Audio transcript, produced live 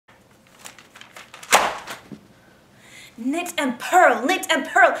Knit and purl, knit and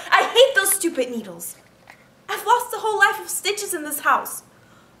purl. I hate those stupid needles. I've lost a whole life of stitches in this house.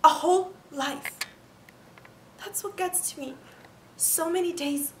 A whole life. That's what gets to me. So many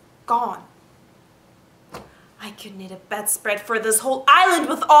days gone. I could knit a bedspread for this whole island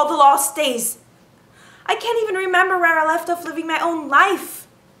with all the lost days. I can't even remember where I left off living my own life.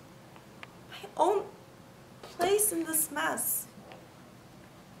 My own place in this mess.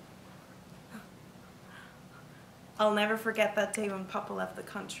 I'll never forget that day when Papa left the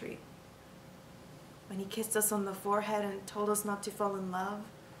country. When he kissed us on the forehead and told us not to fall in love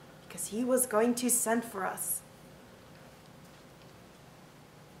because he was going to send for us.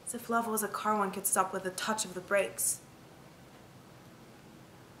 As if love was a car one could stop with a touch of the brakes.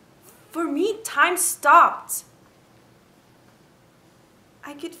 For me, time stopped.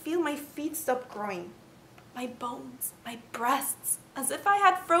 I could feel my feet stop growing, my bones, my breasts, as if I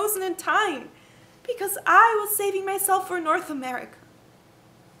had frozen in time, because I was saving myself for North America.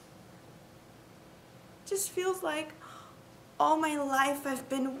 It just feels like all my life I've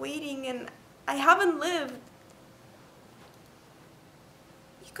been waiting and I haven't lived.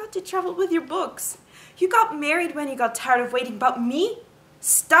 You got to travel with your books. You got married when you got tired of waiting, but me?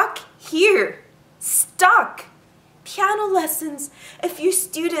 Stuck here. Stuck. Piano lessons, a few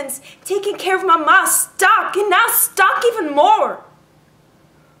students, taking care of Mama, stuck, and now stuck even more.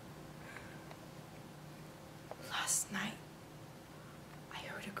 Last night, I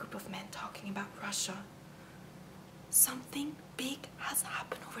heard a group of men talking about Russia. Something big has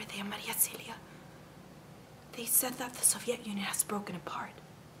happened over there, Maria Celia. They said that the Soviet Union has broken apart,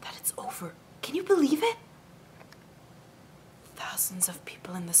 that it's over. Can you believe it? Thousands of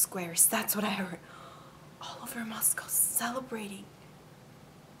people in the squares, that's what I heard. All over Moscow, celebrating.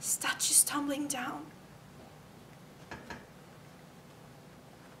 Statues tumbling down.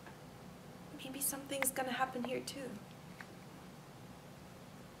 Maybe something's gonna happen here too.